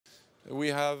We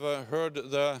have heard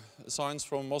the signs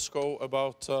from Moscow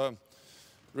about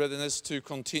readiness to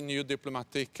continue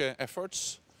diplomatic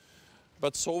efforts,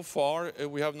 but so far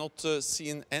we have not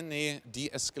seen any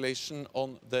de-escalation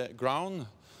on the ground.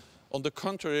 On the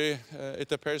contrary,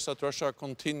 it appears that Russia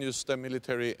continues the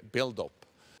military build-up.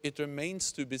 It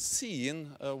remains to be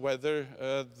seen whether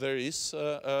there is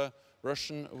a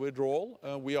Russian withdrawal.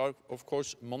 We are, of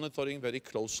course, monitoring very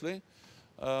closely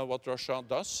what Russia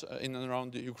does in and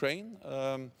around Ukraine.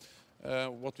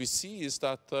 What we see is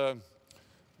that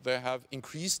they have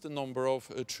increased the number of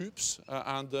troops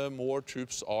and more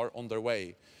troops are on their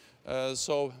way.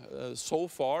 So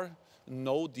far,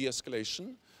 no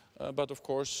de-escalation, but of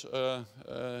course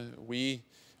we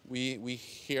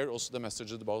hear also the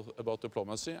messages about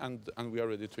diplomacy and we are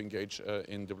ready to engage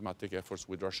in diplomatic efforts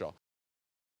with Russia.